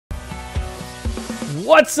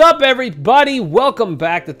What's up, everybody? Welcome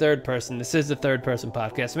back to Third Person. This is the Third Person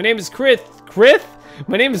Podcast. My name is Chris.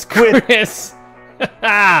 My name is Chris.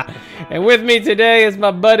 And with me today is my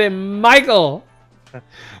buddy Michael.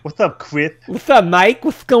 What's up, Chris? What's up, Mike?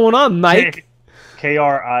 What's going on, Mike?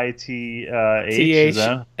 K-R-I-T-H.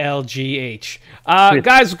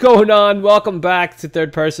 Guys, what's going on? Welcome back to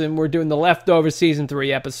Third Person. We're doing the leftover Season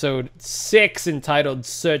 3, Episode 6, entitled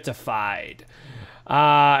Certified.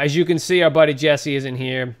 As you can see, our buddy Jesse isn't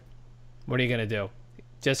here. What are you going to do?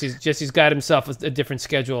 Jesse's got himself a different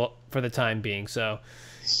schedule for the time being, so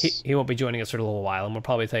he won't be joining us for a little while, and we'll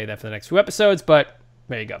probably tell you that for the next few episodes, but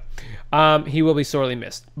there you go. He will be sorely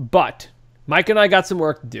missed. But Mike and I got some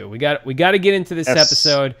work to do. We got to get into this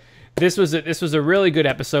episode. This was a really good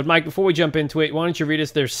episode. Mike, before we jump into it, why don't you read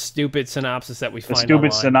us their stupid synopsis that we find online?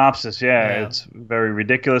 Stupid synopsis, yeah, it's very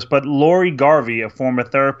ridiculous. But Lori Garvey, a former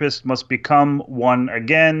therapist, must become one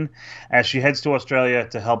again as she heads to Australia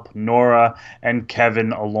to help Nora and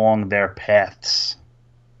Kevin along their paths.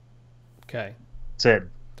 Okay. That's it.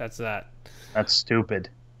 That's that. That's stupid.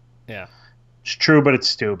 Yeah. It's true, but it's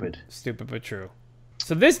stupid. Stupid, but true.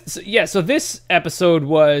 So this episode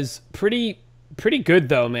was pretty good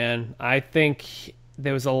though, man. I think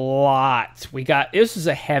there was a lot. This was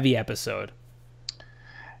a heavy episode.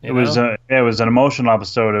 It was an emotional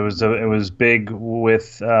episode. It was big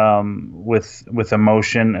with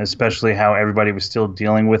emotion, especially how everybody was still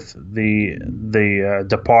dealing with the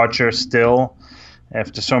departure still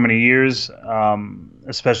after so many years,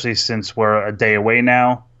 especially since we're a day away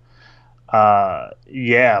now.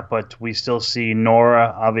 But we still see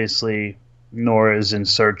Nora. Obviously, Nora is in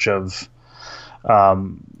search of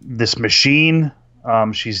this machine.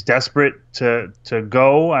 She's desperate to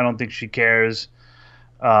go. I don't think she cares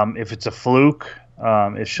if it's a fluke,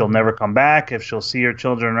 if she'll never come back, if she'll see her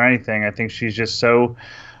children or anything. I think she's just so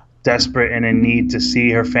desperate and in need to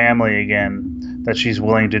see her family again that she's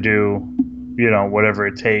willing to do, whatever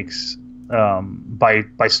it takes, by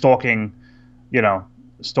stalking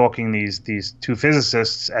these two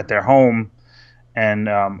physicists at their home, and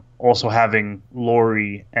also having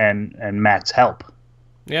Lori and Matt's help.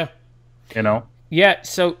 Yeah. Yeah,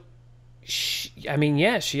 so she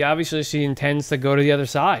obviously intends to go to the other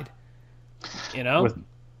side. She intends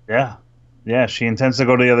to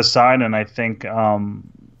go to the other side, and I think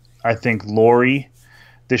Lori,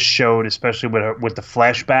 this showed, especially with the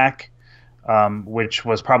flashback, which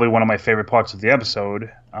was probably one of my favorite parts of the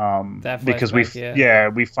episode, because we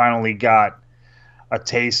finally got a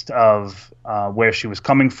taste of where she was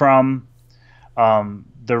coming from,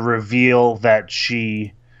 the reveal that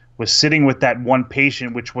she was sitting with that one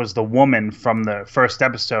patient, which was the woman from the first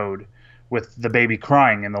episode with the baby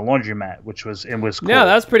crying in the laundromat, which was cool. Yeah,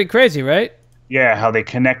 that's pretty crazy, right? Yeah, how they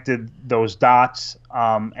connected those dots,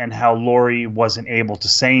 and how Lori wasn't able to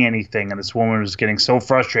say anything, and this woman was getting so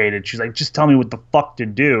frustrated. She's like, "Just tell me what the fuck to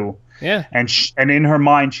do." Yeah, and in her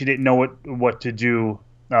mind, she didn't know what to do,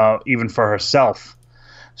 even for herself.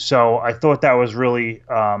 So I thought that was really,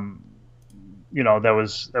 that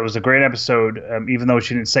was a great episode. Even though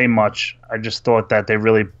she didn't say much, I just thought that they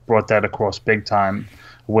really brought that across big time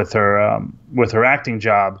with her acting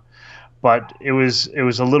job. But it was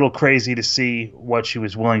a little crazy to see what she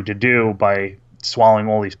was willing to do by swallowing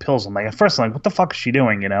all these pills. At first I'm like, what the fuck is she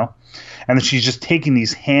doing, And then she's just taking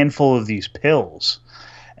these handful of these pills,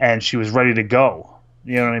 and she was ready to go.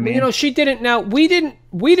 You know what I mean? She didn't. Now we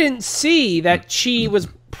didn't see that she was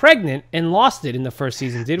pregnant and lost it in the first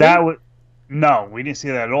season, did we? No, we didn't see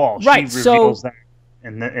that at all. Right. She reveals that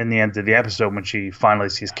in the end of the episode when she finally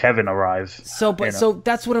sees Kevin arrive. So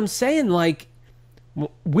that's what I'm saying. Like,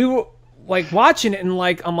 we were watching it, and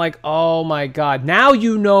I'm like, oh my god, now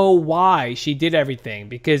you know why she did everything,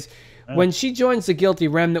 because when she joins the Guilty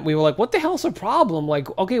Remnant, we were like, what the hell's her problem?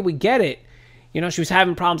 Like, okay, we get it. She was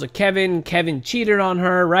having problems with Kevin. Kevin cheated on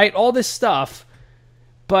her, right? All this stuff.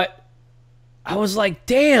 But I was like,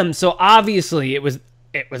 damn. So obviously it was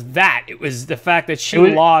that. It was the fact that she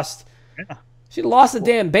lost the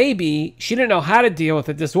damn baby. She didn't know how to deal with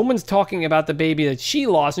it. This woman's talking about the baby that she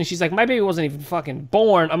lost, and she's like, my baby wasn't even fucking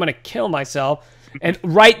born. I'm going to kill myself. And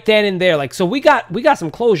right then and there, so we got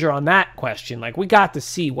some closure on that question. We got to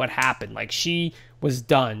see what happened. She was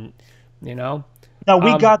done, No,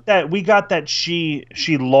 we got that she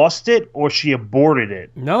lost it or she aborted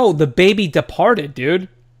it. No, the baby departed, dude.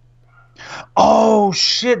 Oh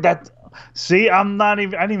shit! I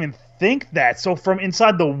didn't even think that. So from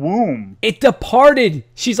inside the womb, it departed.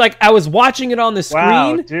 She's like, I was watching it on the screen,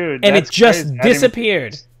 wow, dude, and it just crazy.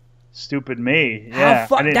 Disappeared. Stupid me. Yeah,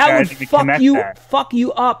 that would fuck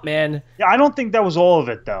you up, man. Yeah, I don't think that was all of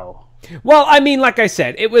it though. Well, I mean, like I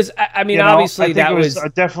said, it was. I mean, obviously I think that it was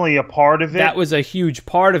definitely a part of it. That was a huge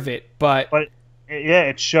part of it, but yeah,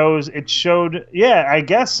 it showed. Yeah, I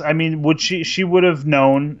guess. I mean, she would have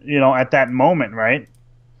known, at that moment, right?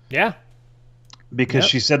 Yeah. Because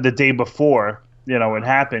she said the day before, it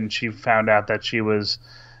happened. She found out that she was,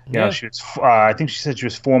 she was. I think she said she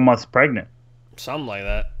was 4 months pregnant. Something like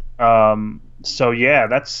that. So yeah,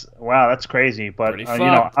 that's crazy. But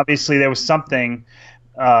obviously there was something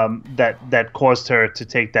that caused her to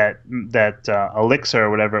take that elixir or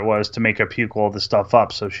whatever it was to make her puke all the stuff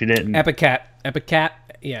up. So she didn't. Epicat,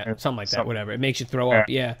 yeah, something like that. Whatever, it makes you throw up.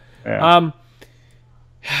 Yeah.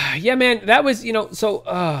 Yeah, man, that was so.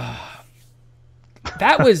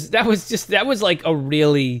 That was like a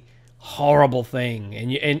really horrible thing,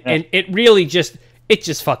 and it really just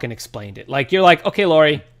fucking explained it. Like, you're like, okay,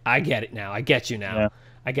 Lori, I get it now. I get you now.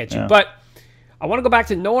 I get you. Yeah. But I want to go back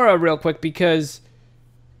to Nora real quick because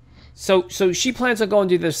so she plans on going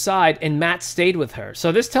to the other side, and Matt stayed with her.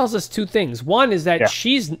 So this tells us two things. One is that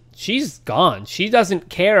she's gone. She doesn't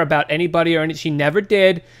care about anybody or anything. She never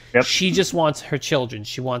did. Yep. She just wants her children.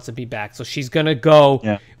 She wants to be back. So she's going to go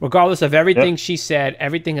regardless of everything she said.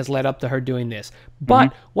 Everything has led up to her doing this.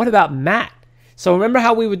 But what about Matt? So remember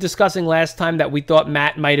how we were discussing last time that we thought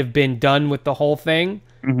Matt might have been done with the whole thing?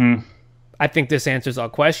 Mm-hmm. I think this answers our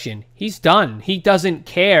question. He's done. He doesn't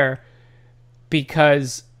care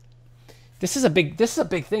because this is a big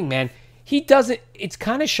thing, man. He doesn't. It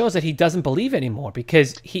kind of shows that he doesn't believe anymore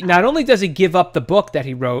because he not only does he give up the book that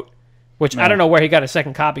he wrote, which I don't know where he got a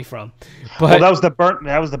second copy from, but that was the burnt.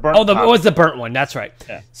 Oh, it was the burnt one. That's right.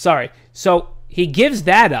 Yeah. Sorry. So he gives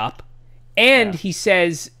that up, and he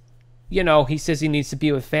says, he needs to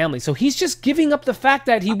be with family. So he's just giving up the fact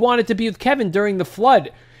that he wanted to be with Kevin during the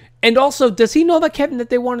flood. And also, does he know about Kevin,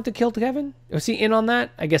 that they wanted to kill Kevin? Was he in on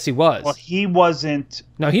that? I guess he was. Well, he wasn't.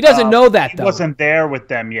 No, he doesn't know that, though. He wasn't there with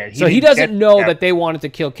them yet. So he doesn't know that they wanted to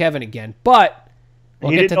kill Kevin again. But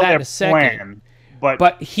we'll get to that in a second.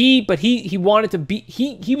 But he wanted to be.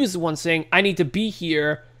 He was the one saying, I need to be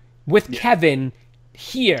here with Kevin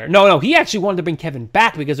here. No, he actually wanted to bring Kevin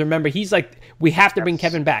back because remember, he's like, we have to bring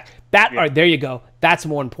Kevin back. All right, there you go. That's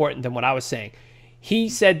more important than what I was saying. He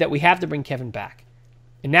said that we have to bring Kevin back.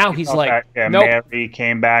 And now he's like, nope. Mary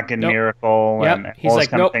came back in Miracle. Yep. And he's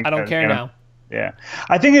like, nope, I don't care now. Yeah.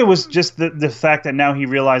 I think it was just the fact that now he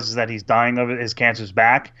realizes that he's dying of it, his cancer's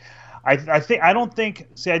back. I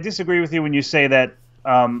disagree with you when you say that.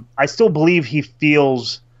 I still believe he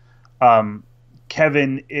feels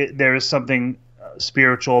Kevin, there is something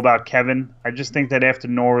spiritual about Kevin. I just think that after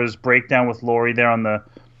Nora's breakdown with Lori there on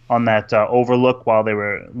that overlook while they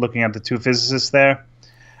were looking at the two physicists there,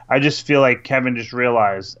 I just feel like Kevin just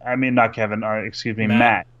realized. I mean, not Kevin.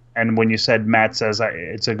 Matt. And when you said Matt says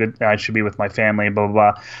I should be with my family, blah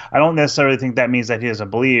blah blah. I don't necessarily think that means that he doesn't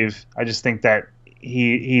believe. I just think that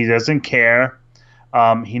he doesn't care.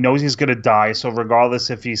 He knows he's gonna die. So regardless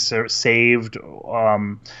if he's saved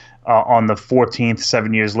on the 14th,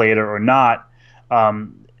 7 years later or not,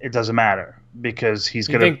 it doesn't matter because he's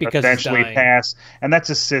gonna eventually pass. And that's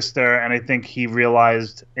his sister. And I think he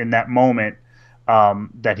realized in that moment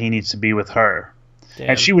that he needs to be with her. Damn.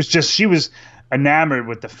 And she was enamored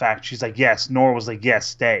with the fact. She's like, yes. Nora was like, yes,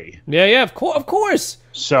 stay. Yeah, of course.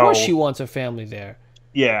 So, of course she wants her family there.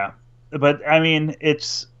 Yeah. But I mean,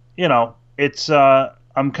 it's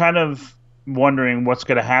I'm kind of wondering what's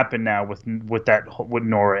going to happen now with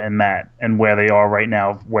Nora and Matt and where they are right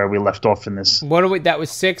now, where we left off in this. That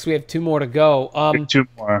was 6. We have 2 more to go. 2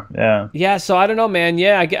 more. Yeah. Yeah. So I don't know, man.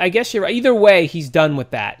 Yeah. I guess you're right. Either way, he's done with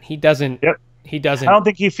that. He doesn't. Yep. He doesn't. I don't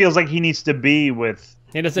think he feels like he needs to be with.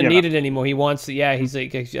 He doesn't need it anymore. He wants to. Yeah, he's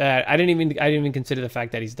like. I didn't even consider the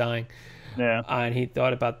fact that he's dying. Yeah. And he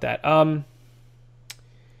thought about that.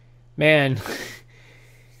 Man,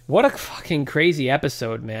 what a fucking crazy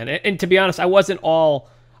episode, man. And to be honest, I was like,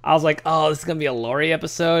 oh, this is gonna be a Lori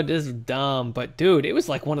episode. This is dumb, but dude, it was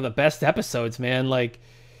like one of the best episodes, man. Like,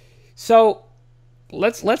 so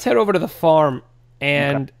let's head over to the farm,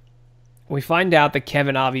 and we find out that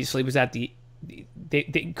Kevin obviously was at the.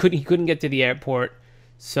 He couldn't get to the airport,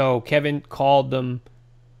 so Kevin called them.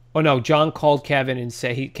 Oh no, John called Kevin and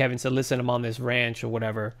Kevin said, "Listen, I'm on this ranch or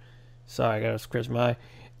whatever." Sorry, I gotta scratch my eye.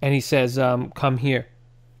 And he says, "Come here."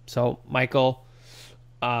 So Michael,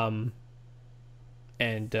 and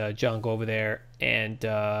John go over there, and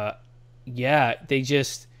they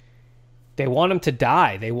want him to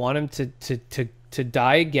die. They want him to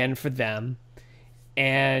die again for them,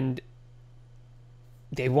 and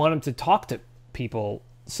they want him to talk to people.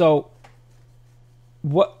 So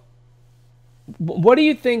what do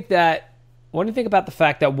you think that what do you think about the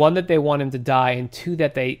fact that one, that they want him to die, and two,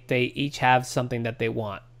 that they each have something that they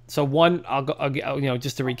want? So one, I'll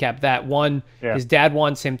just to recap that one, his dad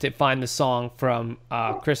wants him to find the song from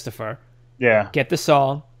Christopher. Yeah. Get the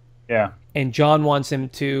song. Yeah. And John wants him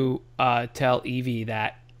to tell Evie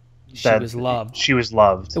that she was loved. She was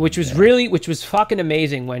loved. Which was fucking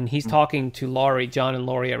amazing when he's talking to Laurie. John and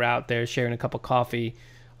Laurie are out there sharing a cup of coffee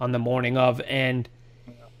on the morning of, and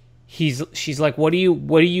she's like, what are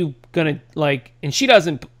you gonna like? And she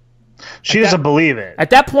doesn't believe it. At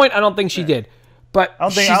that point, I don't think she did. But I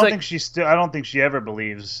don't think she ever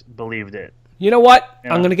believed it. You know what? You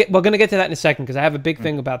know? We're gonna get to that in a second, because I have a big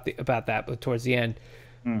thing about that, but towards the end.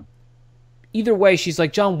 Either way, she's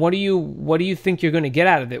like, John, what do you think you're gonna get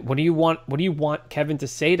out of it? What do you want Kevin to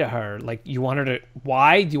say to her? Like, you want her to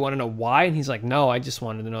why? Do you want to know why? And he's like, no, I just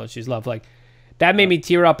wanted to know she's loved. Like, that made me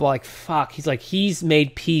tear up. Like, fuck. He's like, he's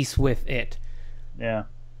made peace with it. Yeah.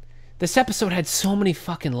 This episode had so many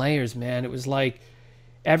fucking layers, man. It was like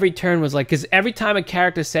every turn was like, because every time a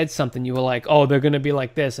character said something, you were like, oh, they're gonna be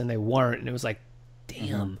like this, and they weren't, and it was like,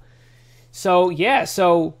 damn. So yeah,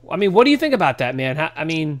 I mean, what do you think about that,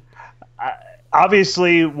 man?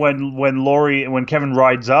 Obviously, when Kevin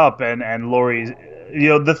rides up and Laurie,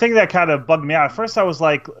 the thing that kind of bugged me out at first, I was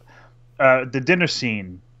like, the dinner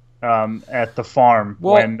scene at the farm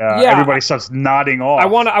when everybody starts nodding off. I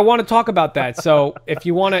want to talk about that. So if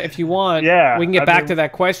you want, yeah, we can get back to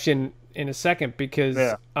that question in a second, because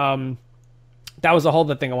that was a whole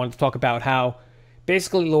other thing I wanted to talk about. How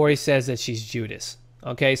basically Laurie says that she's Judas.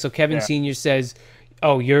 Okay, so Kevin Sr. says,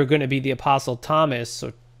 "Oh, you're going to be the Apostle Thomas,"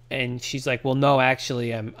 and she's like, "Well, no,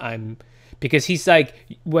 actually, I'm," because he's like,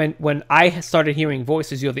 when I started hearing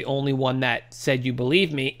voices, you're the only one that said you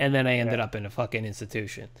believe me, and then I ended up in a fucking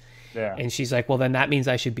institution. Yeah. And she's like, well, then that means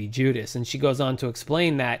I should be Judas. And she goes on to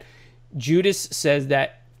explain that Judas says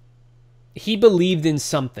that he believed in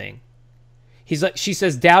something. She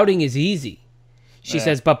says, doubting is easy. She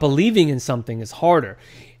says, but believing in something is harder.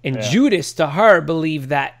 And Judas, to her, believed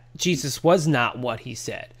that Jesus was not what he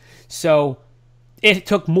said. So it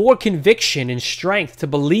took more conviction and strength to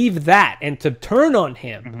believe that and to turn on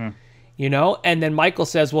him, And then Michael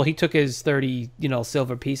says, well, he took his 30,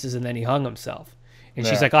 silver pieces, and then he hung himself. And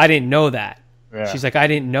she's like, I didn't know that. Yeah. She's like, I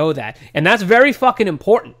didn't know that. And that's very fucking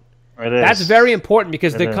important. It is. That's very important,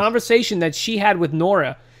 because the conversation that she had with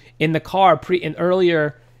Nora in the car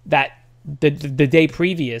earlier that the day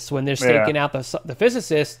previous, when they're staking out the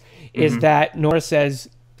physicist, is that Nora says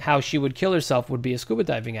how she would kill herself would be a scuba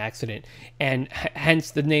diving accident, and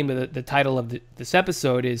hence the name of the title of this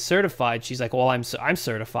episode is Certified. She's like, well, I'm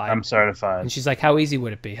certified. I'm certified. And she's like, how easy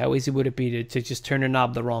would it be? How easy would it be to just turn a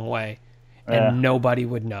knob the wrong way, and nobody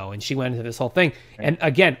would know? And she went into this whole thing, and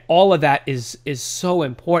again, all of that is so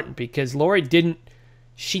important, because Laurie didn't.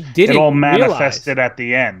 It all manifested at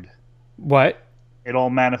the end. What? It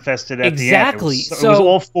all manifested at the end. Exactly. It was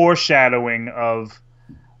all foreshadowing of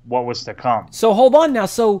what was to come. So hold on now.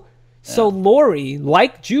 So Laurie,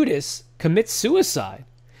 like Judas, commits suicide,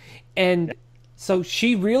 and so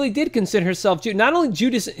she really did consider herself Judas. Not only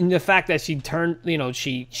Judas in the fact that she turned,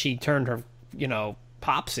 she turned her,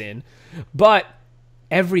 pops in, but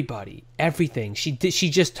everybody, everything. She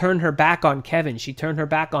just turned her back on Kevin. She turned her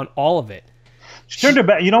back on all of it. She turned her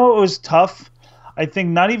back. You know what was tough? I think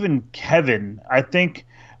not even Kevin. I think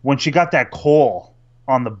when she got that call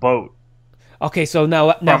on the boat. Okay, so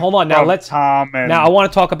now hold on. Now let's Tom and, now I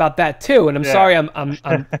want to talk about that too. And I'm sorry, I'm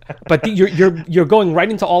but you're going right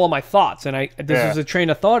into all of my thoughts, and this was a train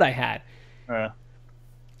of thought I had.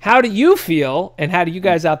 How do you feel, and how do you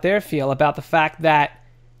guys out there feel about the fact that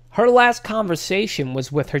her last conversation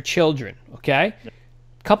was with her children? Okay.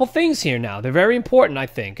 Couple things here now. They're very important, I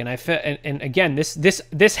think. And and again,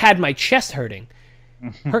 this had my chest hurting.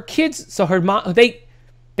 Her kids, so her mom,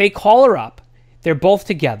 they call her up. They're both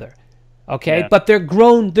together. Okay? But they're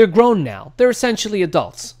grown now. They're essentially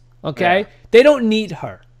adults. Okay? They don't need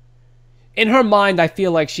her. In her mind, I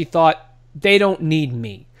feel like she thought, they don't need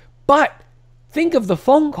me. But think of the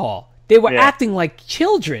phone call. They were acting like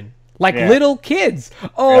children. Like little kids.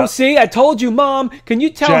 Oh, see, I told you, Mom. Can you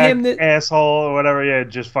tell him that asshole or whatever? Yeah,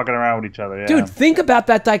 just fucking around with each other. Yeah. Dude, think about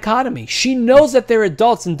that dichotomy. She knows that they're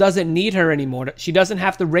adults and doesn't need her anymore. She doesn't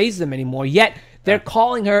have to raise them anymore. Yet they're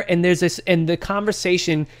calling her, and there's this, and the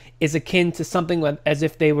conversation is akin to something as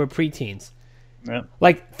if they were preteens. Yeah.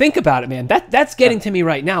 Like, think about it, man. That's getting to me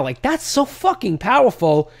right now. Like, that's so fucking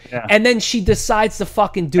powerful. Yeah. And then she decides to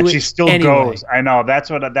fucking do it. She still goes. I know. That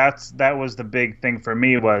was the big thing for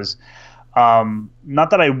me was, not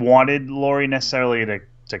that I wanted Laurie necessarily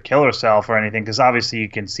to kill herself or anything, because obviously you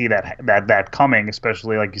can see that coming,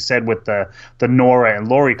 especially like you said with the Nora and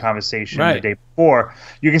Lori conversation the day before.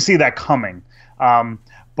 You can see that coming.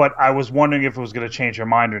 But I was wondering if it was going to change her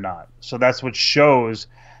mind or not. So that's what shows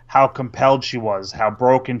how compelled she was, how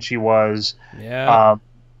broken she was. Yeah.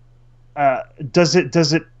 Does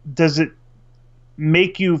it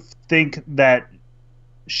make you think that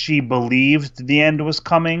she believed the end was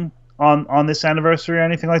coming on this anniversary or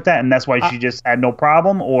anything like that, and that's why she just had no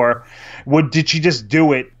problem, or did she just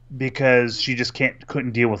do it because she just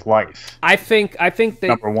couldn't deal with life? I think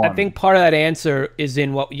Number one. I think part of that answer is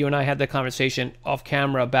in what you and I had the conversation off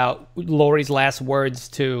camera about Lori's last words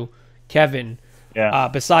to Kevin. Yeah.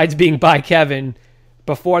 Besides being by Kevin,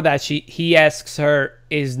 before that he asks her,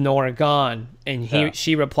 "Is Nora gone?" And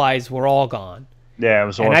she replies, "We're all gone." Yeah, it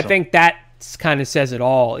was awesome. And I think that kind of says it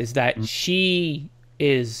all, is that she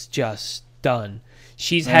is just done.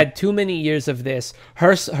 She's had too many years of this.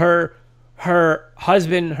 Her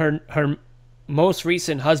husband, her most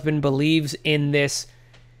recent husband, believes in this.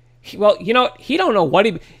 Well, you know, he don't know what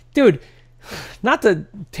dude, not to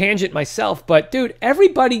tangent myself, but dude,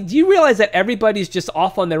 everybody, do you realize that everybody's just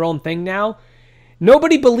off on their own thing now?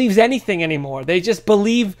 Nobody believes anything anymore. They just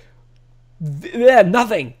believe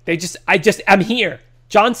nothing. I'm here.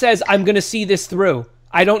 John says, I'm going to see this through.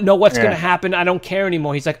 I don't know what's going to happen. I don't care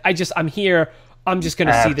anymore. He's like, I'm here. I'm just going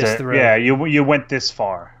to see this through. Yeah, you went this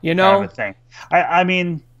far. You know? Kind of thing. I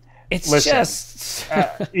mean, it's listen, just...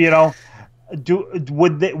 you know,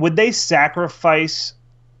 would they sacrifice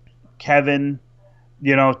Kevin,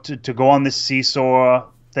 you know, to go on this seesaw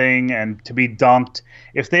thing and to be dumped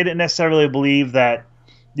if they didn't necessarily believe that,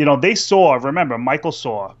 you know, they saw, remember, Michael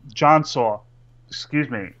saw, John saw,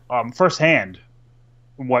 firsthand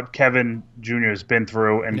what Kevin Jr. has been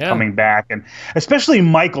through and coming back, and especially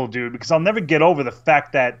Michael, dude, because I'll never get over the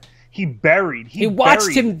fact that he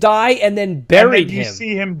watched him die and then buried him. You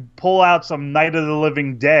see him pull out some Night of the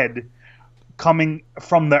Living Dead coming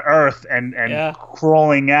from the earth and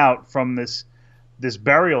crawling out from this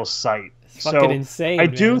burial site. It's fucking insane. I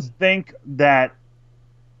do think that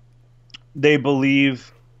they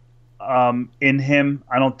believe in him.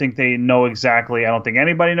 I don't think they know exactly. I don't think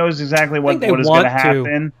anybody knows exactly what is going to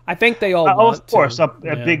happen. I think they all want of course, a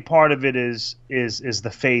big part of it is the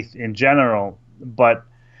faith in general. But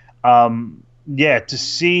to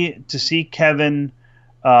see Kevin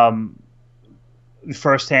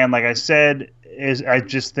firsthand, like I said, I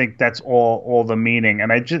just think that's all the meaning,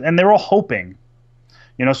 and they're all hoping,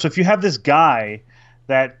 you know. So if you have this guy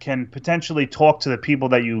that can potentially talk to the people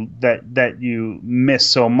that you miss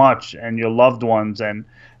so much and your loved ones, and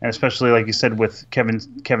especially like you said with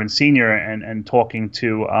Kevin Sr. and talking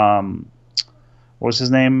to what was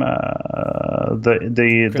his name,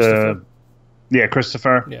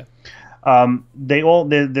 Christopher. Yeah.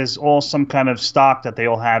 There's all some kind of stock that they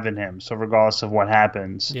all have in him. So regardless of what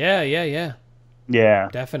happens. Yeah,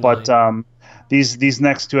 definitely. But these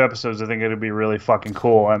next two episodes, I think it'll be really fucking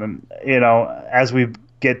cool. And you know, as we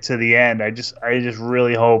get to the end, I just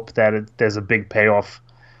really hope that there's a big payoff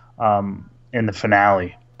in the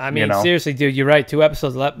finale. I mean, seriously, dude, you're right. 2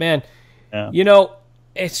 episodes left, man. Yeah. You know,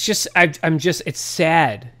 it's just it's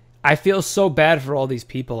sad. I feel so bad for all these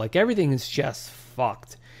people. Like, everything is just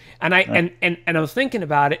fucked. And I was thinking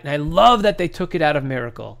about it, and I love that they took it out of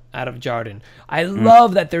Miracle, out of Jordan. I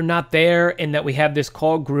love that they're not there, and that we have this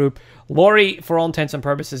core group. Lori, for all intents and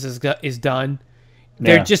purposes, is done.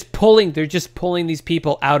 They're just pulling these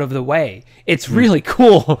people out of the way. It's really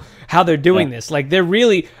cool how they're doing this. Like, they're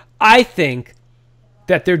really, I think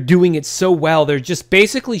that they're doing it so well. They're just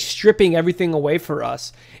basically stripping everything away for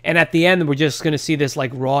us. And at the end, we're just going to see this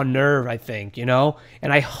like raw nerve, I think, you know?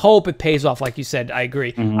 And I hope it pays off. Like you said, I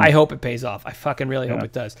agree. I hope it pays off. I fucking really hope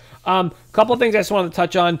it does. Couple of things I just wanted to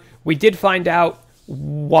touch on. We did find out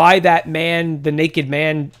why that man, the naked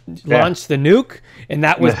man, launched the nuke, and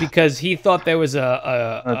that was because he thought there was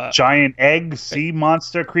a giant egg sea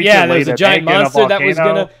monster creature. Yeah, there was a giant monster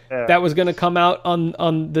that was gonna come out on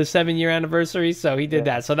the 7-year anniversary. So he did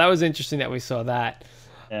that. So that was interesting that we saw that.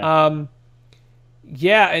 And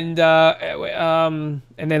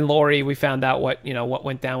then Lori, we found out what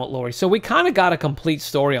went down with Lori. So we kind of got a complete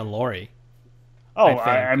story on Lori. Oh,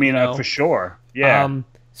 I mean, for sure. Yeah.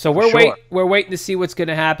 So we're waiting to see what's going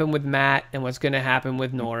to happen with Matt and what's going to happen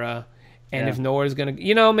with Nora, and if Nora's going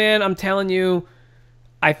to, man, I'm telling you,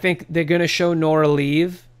 I think they're going to show Nora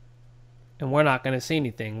leave, and we're not going to see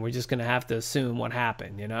anything. We're just going to have to assume what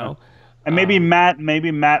happened, you know. And maybe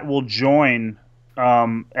Matt will join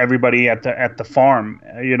everybody at the farm,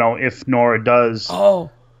 you know, if Nora does. Oh,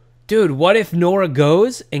 dude, what if Nora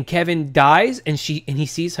goes and Kevin dies and he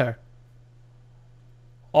sees her?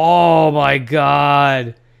 Oh my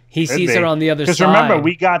God. He Could sees be. her on the other side. Because remember,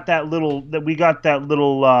 we got that little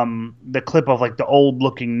the clip of like the old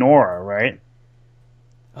looking Nora, right?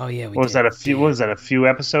 Oh yeah, we What was did. that a few? What was that a few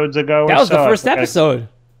episodes ago? That or was the so? first episode.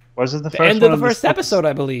 Was it the The first end of one the this first episode,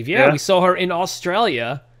 I believe. Yeah, Yeah. we saw her in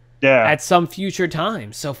Australia Yeah. at some future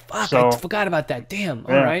time. So fuck, So- I forgot about that. Damn.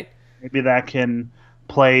 Yeah. All right. Maybe that can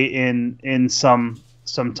play in some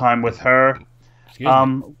time with her. Excuse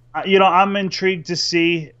me. I'm intrigued to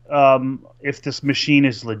see if this machine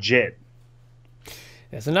is legit.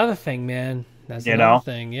 That's another thing, man. That's You another know?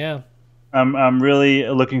 thing. Yeah. I'm really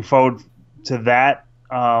looking forward to that.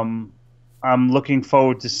 I'm looking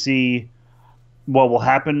forward to see what will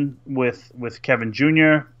happen with Kevin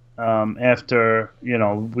Jr. After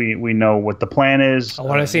we know what the plan is. I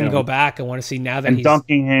want to see him go back. I want to see now that and he's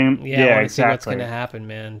dunking him. Yeah, I want to see what's exactly. going to happen,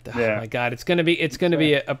 man. Oh Yeah. my God, it's gonna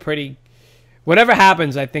be a pretty. Whatever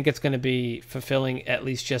happens, I think it's going to be fulfilling, at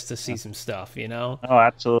least just to see some stuff, you know. Oh,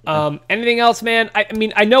 absolutely. Anything else, man? I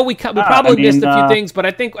mean, I know we probably missed a few things, but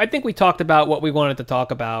I think we talked about what we wanted to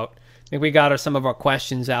talk about. I think we got some of our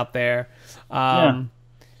questions out there. Yeah,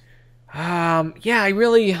 I'm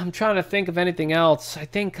trying to think of anything else. I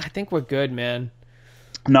think we're good, man.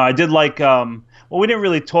 No, I did like. Well, we didn't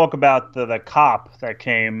really talk about the cop that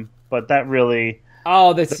came, but that really.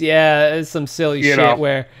 Oh, it's some silly shit know,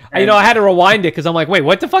 where I had to rewind it because I'm like, wait,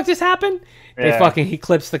 what the fuck just happened? Yeah. He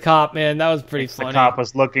clips the cop, man. That was pretty funny. The cop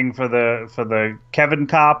was looking for the Kevin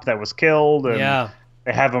cop that was killed, and Yeah.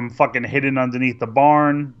 they have him fucking hidden underneath the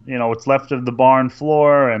barn. What's left of the barn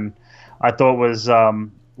floor, and I thought was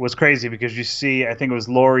crazy because you see, I think it was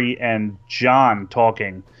Lori and John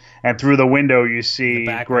talking, and through the window you see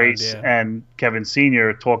Grace and Kevin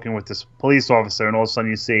Sr. talking with this police officer, and all of a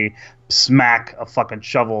sudden you see smack a fucking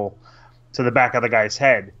shovel to the back of the guy's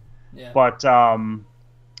head. Yeah. But and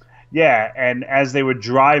as they were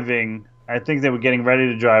driving, I think they were getting ready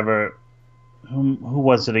to drive her. Who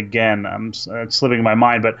was it again? It's slipping my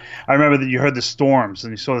mind, but I remember that you heard the storms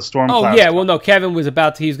and you saw the storm clouds. Oh yeah, well no, Kevin was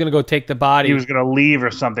he was gonna go take the body. He was gonna leave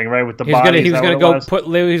or something, right? With the body. He was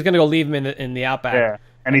gonna go leave him in the outback. Yeah,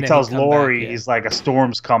 and he tells Lori, he's like, a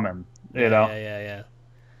storm's coming. Yeah.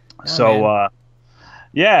 So,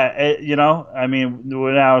 I mean,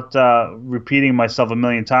 without repeating myself a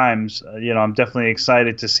million times, I'm definitely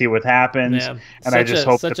excited to see what happens, and I just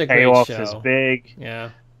hope the payoff is big.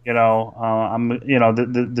 Yeah.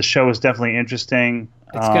 The show is definitely interesting.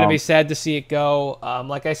 It's gonna be sad to see it go.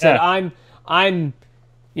 Like I said, I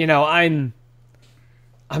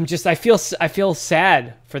feel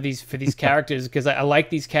sad for these characters because I like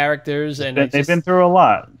these characters and they've been through a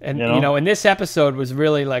lot. And and this episode was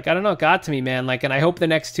really like, I don't know, it got to me, man. Like, and I hope the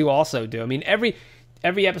next two also do. I mean, every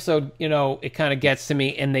episode, it kind of gets to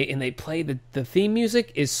me, and they play the theme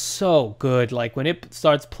music is so good. Like when it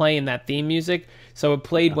starts playing that theme music, so it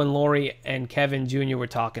played when Lori and Kevin Jr. were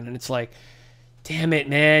talking, and it's like, damn it,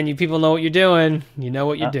 man, you people know what you're doing. You know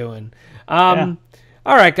what you're doing. All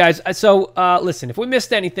right, guys. So, listen, if we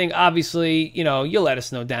missed anything, obviously, you'll let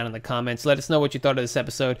us know down in the comments. Let us know what you thought of this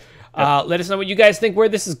episode. Let us know what you guys think, where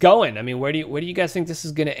this is going. I mean, where do you guys think this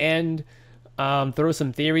is going to end? Throw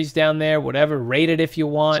some theories down there, whatever. Rate it if you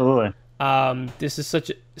want. Absolutely. This is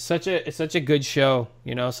such a good show,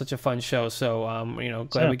 such a fun show. So,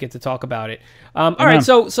 glad we get to talk about it. All right,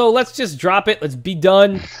 so let's just drop it. Let's be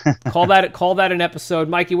done. Call that an episode.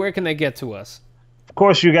 Mikey, where can they get to us? Of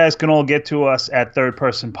course, you guys can all get to us at Third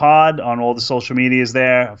Person Pod on all the social medias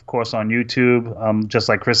there. Of course, on YouTube. Just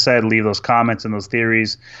like Chris said, leave those comments and those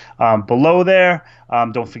theories below there.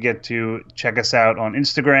 Don't forget to check us out on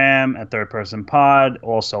Instagram at Third Person Pod.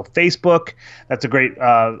 Also, Facebook. That's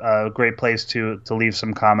a great place to leave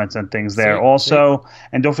some comments and things there. Also,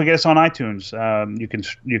 and don't forget us on iTunes.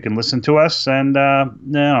 You can listen to us and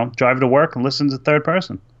drive to work and listen to Third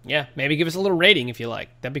Person. Yeah, maybe give us a little rating if you like.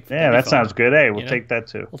 That'd be that sounds good. Hey, we'll take that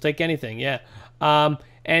too. We'll take anything. Yeah.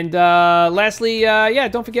 And lastly,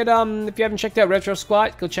 don't forget if you haven't checked out Retro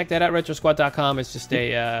Squad, go check that out. Retrosquad.com. It's just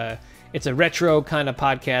it's a retro kind of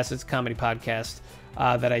podcast. It's a comedy podcast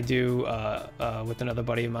that I do with another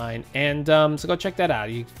buddy of mine, and so go check that out.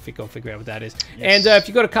 You go figure out what that is. Yes. And if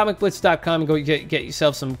you go to comicblitz.com and go get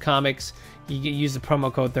yourself some comics, you use the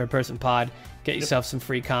promo code Third Person Pod. Get yourself some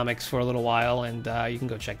free comics for a little while, and you can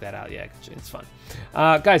go check that out. Yeah, it's fun.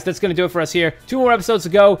 Guys, that's going to do it for us here. 2 more episodes to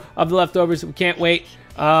go of The Leftovers. We can't wait.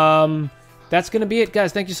 That's going to be it,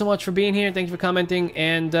 guys. Thank you so much for being here. Thank you for commenting,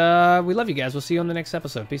 and we love you guys. We'll see you on the next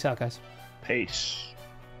episode. Peace out, guys. Peace.